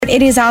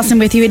It is Alison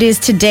with you. It is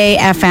Today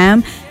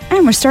FM.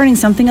 And we're starting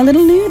something a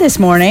little new this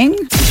morning.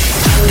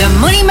 The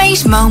Money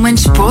Mate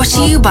Moment brought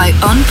to you by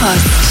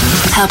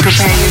Unpust. Help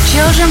prepare your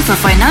children for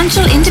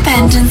financial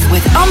independence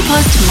with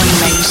Unpust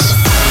Money Mate.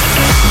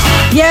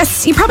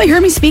 Yes, you probably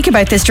heard me speak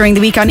about this during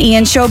the week on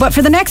Ian's show, but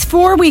for the next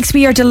 4 weeks,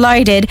 we are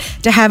delighted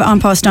to have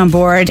Unpust on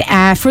board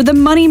for the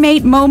Money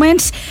Mate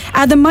moment.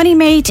 The Money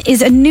Mate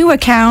is a new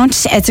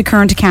account. It's a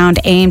current account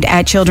aimed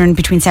at children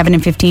between 7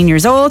 and 15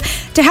 years old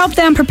to help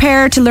them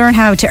prepare to learn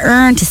how to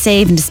earn, to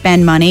save and to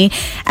spend money,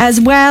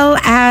 as well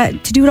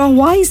to do it all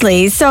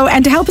wisely.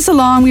 And to help us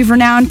along, we've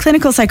renowned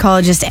clinical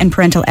psychologist and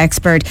parental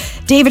expert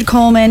David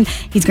Coleman.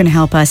 He's going to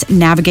help us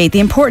navigate the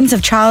importance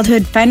of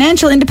childhood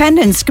financial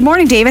independence. Good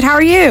morning, David. How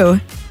are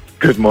you?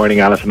 Good morning,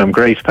 Alison. I'm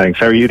great, thanks.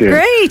 How are you doing?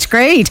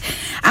 Great.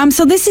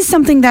 So this is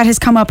something that has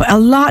come up a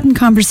lot in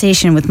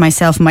conversation with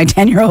myself and my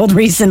 10-year-old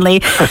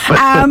recently.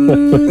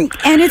 And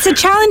it's a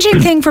challenging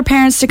thing for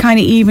parents to kind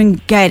of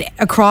even get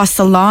across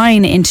the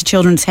line into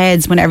children's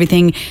heads when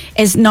everything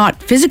is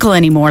not physical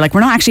anymore. Like,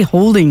 we're not actually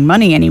holding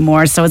money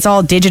anymore, so it's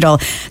all digital.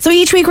 So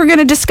each week we're going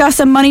to discuss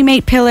a Money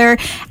Mate pillar.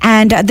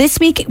 And this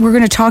week we're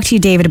going to talk to you,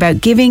 David, about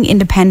giving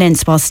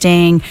independence while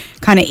staying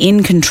kind of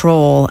in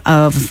control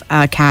of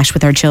cash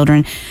with our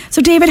children.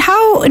 So, David,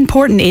 how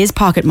important is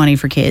pocket money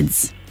for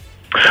kids?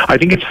 I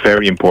think it's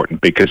very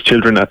important because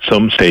children at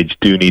some stage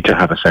do need to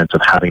have a sense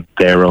of having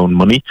their own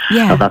money.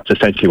 Yeah. And that's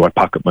essentially what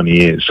pocket money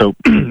is. So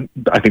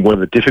I think one of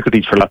the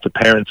difficulties for lots of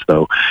parents,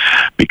 though,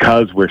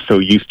 because we're so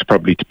used to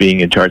probably to being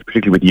in charge,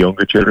 particularly with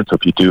younger children. So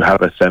if you do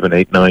have a 7,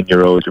 8,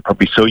 9-year-old, you're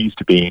probably so used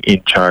to being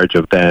in charge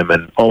of them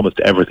and almost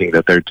everything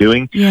that they're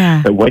doing.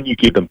 Yeah. That when you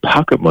give them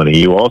pocket money,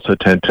 you also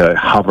tend to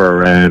hover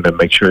around and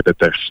make sure that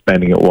they're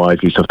spending it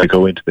wisely. So if they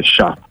go into the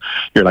shop,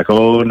 you're like,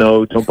 oh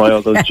no, don't buy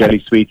all those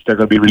jelly sweets. They're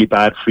going to be really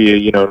bad for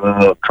you. You know,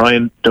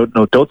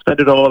 no, don't spend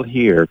it all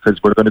here because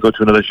we're going to go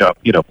to another shop,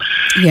 you know.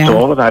 Yeah. So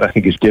all of that, I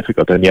think, is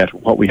difficult. And yet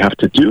what we have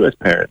to do as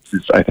parents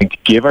is, I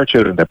think, give our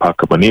children their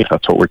pocket money if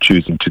that's what we're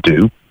choosing to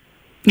do.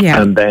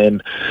 Yeah. And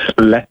then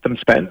let them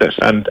spend it.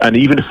 And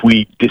even if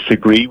we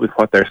disagree with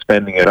what they're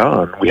spending it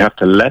on, we have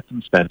to let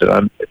them spend it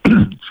on,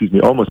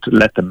 almost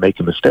let them make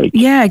a mistake.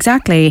 Yeah,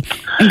 exactly.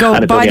 And go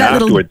and buy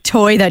that little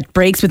toy that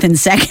breaks within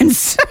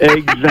seconds.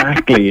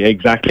 Exactly.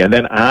 And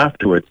then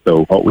afterwards,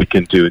 though, what we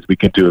can do is we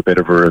can do a bit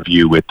of a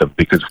review with them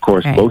because, of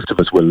course, most of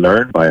us will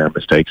learn by our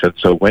mistakes. And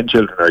so when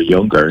children are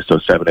younger, so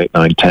 7, 8,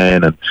 9,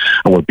 10, and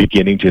we're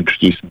beginning to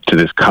introduce them to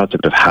this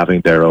concept of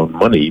having their own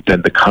money,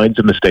 then the kinds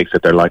of mistakes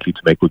that they're likely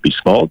to make would be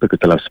small because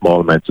they'll have small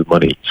amounts of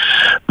money.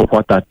 But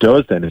what that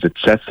does then is it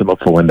sets them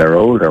up for when they're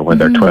older, when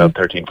they're 12,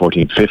 13,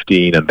 14,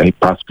 15, and they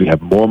possibly have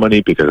more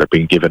money because they're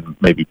being given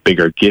maybe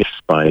bigger gifts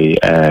by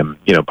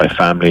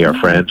family or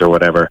friends or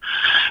whatever,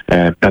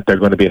 that they're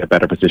going to be in a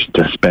better position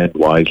to spend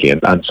wisely.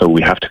 And so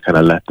we have to kind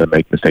of let them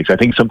make mistakes. I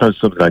think sometimes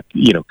something like,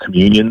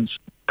 communions,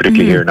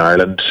 particularly here in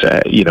Ireland,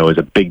 is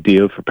a big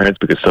deal for parents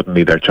because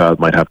suddenly their child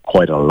might have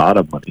quite a lot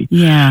of money.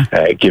 Yeah.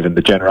 Given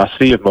the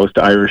generosity of most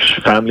Irish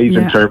families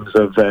in terms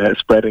of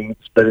spreading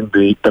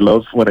the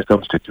love when it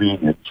comes to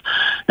communions.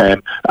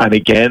 And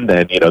again,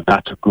 then,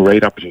 that's a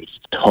great opportunity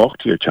to talk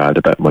to your child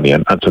about money.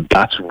 And so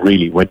that's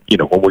really when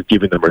we're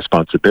giving them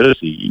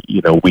responsibility,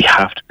 we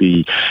have to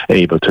be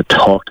able to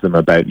talk to them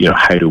about,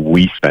 how do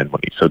we spend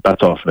money? So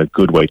that's often a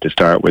good way to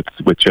start with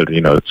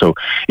children, So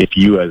if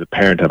you as a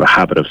parent have a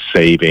habit of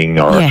saving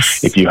or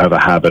if you have a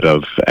habit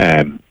of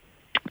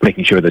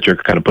making sure that you're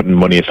kind of putting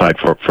money aside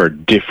for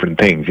different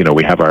things.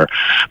 We have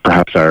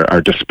perhaps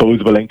our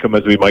disposable income,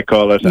 as we might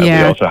call it. And we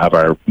also have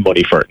our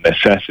money for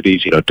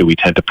necessities. Do we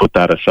tend to put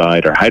that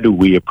aside, or how do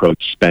we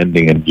approach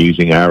spending and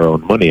using our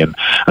own money? And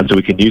so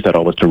we can use that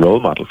almost as a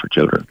role model for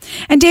children.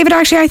 And David,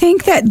 actually, I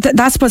think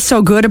that's what's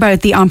so good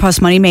about the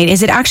Unpust Money Mate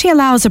is it actually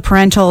allows a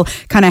parental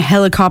kind of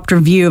helicopter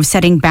view of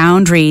setting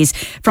boundaries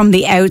from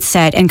the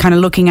outset and kind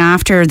of looking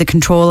after the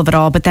control of it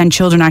all, but then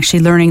children actually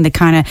learning the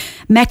kind of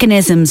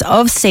mechanisms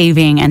of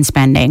saving and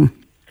spending.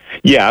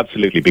 Yeah,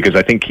 absolutely. Because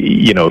I think,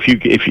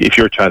 if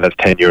your child has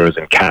 €10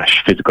 in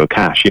cash, physical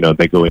cash,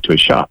 they go into a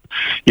shop,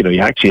 you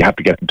actually have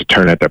to get them to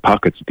turn out their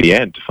pockets at the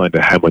end to find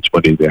out how much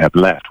money they have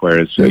left.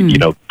 Whereas,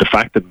 the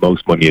fact that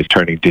most money is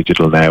turning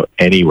digital now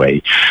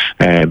anyway,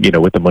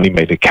 with the Money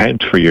Mate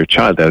account for your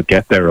child, they'll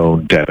get their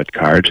own debit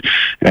card.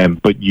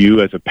 But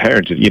you as a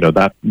parent,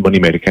 that Money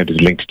Mate account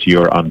is linked to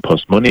your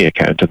Unpust Money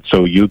account. And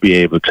so you'll be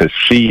able to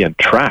see and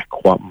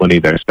track what money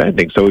they're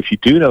spending. So if you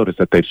do notice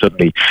that they've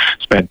suddenly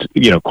spent,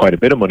 quite a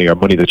bit of money or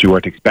money that you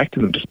weren't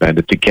expecting them to spend,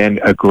 it's again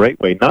a great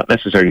way, not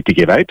necessarily to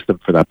give out to them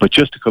for that, but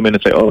just to come in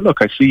and say, oh look,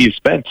 I see you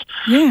spent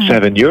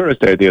 €7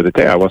 there the other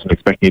day. I wasn't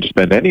expecting you to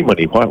spend any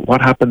money.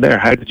 What happened there?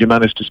 How did you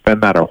manage to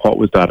spend that, or what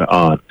was that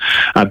on?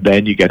 And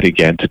then you get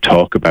again to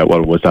talk about,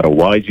 well, was that a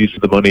wise use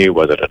of the money?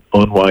 Was it an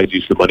unwise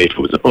use of the money? If it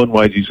was an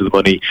unwise use of the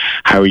money,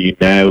 how are you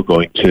now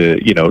going to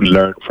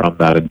learn from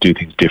that and do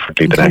things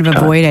differently the next time?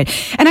 Avoid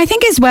it. And I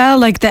think as well,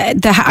 like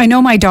I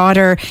know my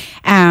daughter,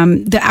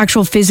 the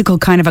actual physical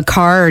kind of a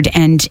card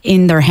and spend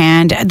in their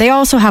hand, they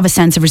also have a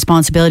sense of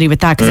responsibility with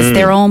that because it's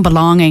their own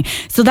belonging.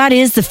 So that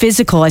is the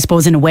physical, I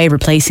suppose, in a way,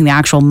 replacing the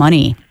actual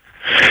money.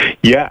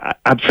 Yeah,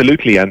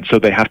 absolutely. And so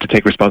they have to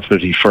take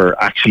responsibility for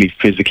actually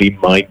physically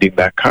minding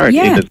that card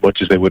in as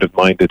much as they would have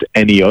minded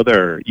any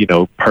other,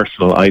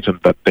 personal item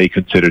that they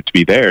consider to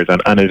be theirs.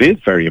 And it is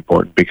very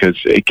important because,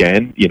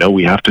 again,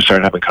 we have to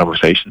start having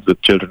conversations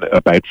with children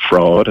about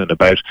fraud and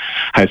about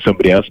how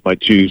somebody else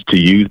might choose to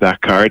use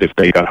that card if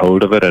they got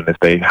hold of it and if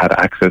they had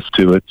access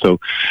to it. So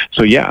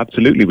yeah,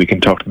 absolutely. We can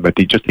talk to them about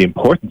just the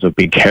importance of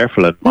being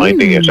careful and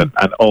minding it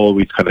and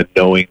always kind of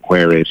knowing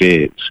where it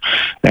is.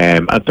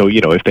 And so,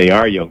 if they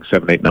are young,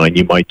 7, 8, 9,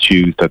 you might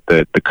choose that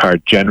the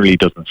card generally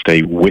doesn't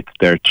stay with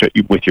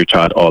with your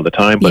child all the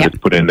time, but it's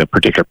put in a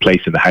particular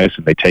place in the house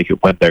and they take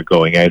it when they're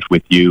going out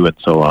with you and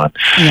so on.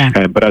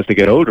 But as they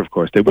get older, of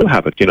course, they will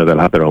have it. They'll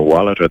have their own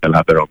wallet or they'll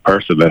have their own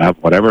purse or they'll have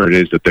whatever it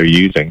is that they're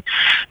using,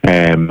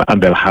 and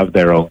they'll have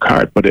their own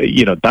card. But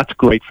that's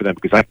great for them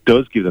because that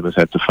does give them a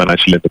sense of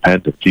financial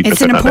independence. Even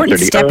it's if an important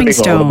stepping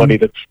stone. All the money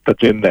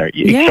that's in there.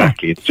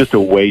 Exactly. It's just a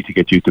way to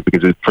get used to it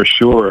because for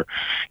sure,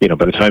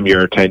 by the time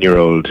your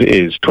 10-year-old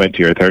is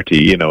 20 or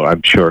 30,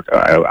 I'm sure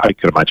I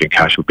could imagine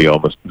cash would be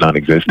almost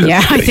non-existent.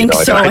 Yeah, I think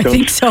so. I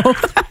think so.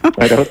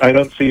 I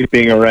don't see it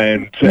being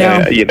around,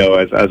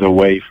 as a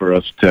way for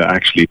us to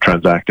actually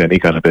transact any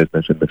kind of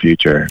business in the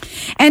future.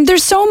 And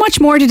there's so much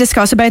more to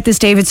discuss about this,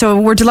 David. So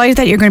we're delighted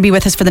that you're going to be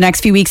with us for the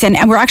next few weeks. And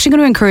we're actually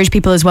going to encourage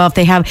people as well, if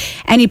they have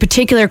any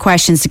particular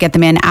questions, to get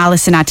them in,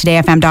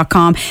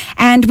 Alison@todayfm.com.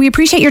 And we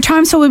appreciate your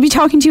time. So we'll be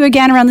talking to you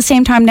again around the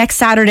same time next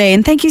Saturday.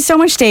 And thank you so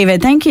much,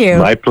 David. Thank you.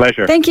 My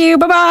pleasure. Thank you.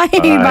 Bye-bye.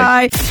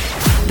 Bye.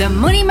 The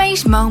Money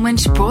Mate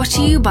Moment brought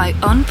to you by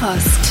An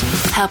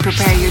Post. Help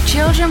prepare your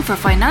children for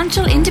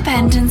financial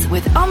independence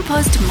with An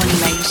Post Money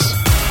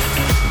Mate.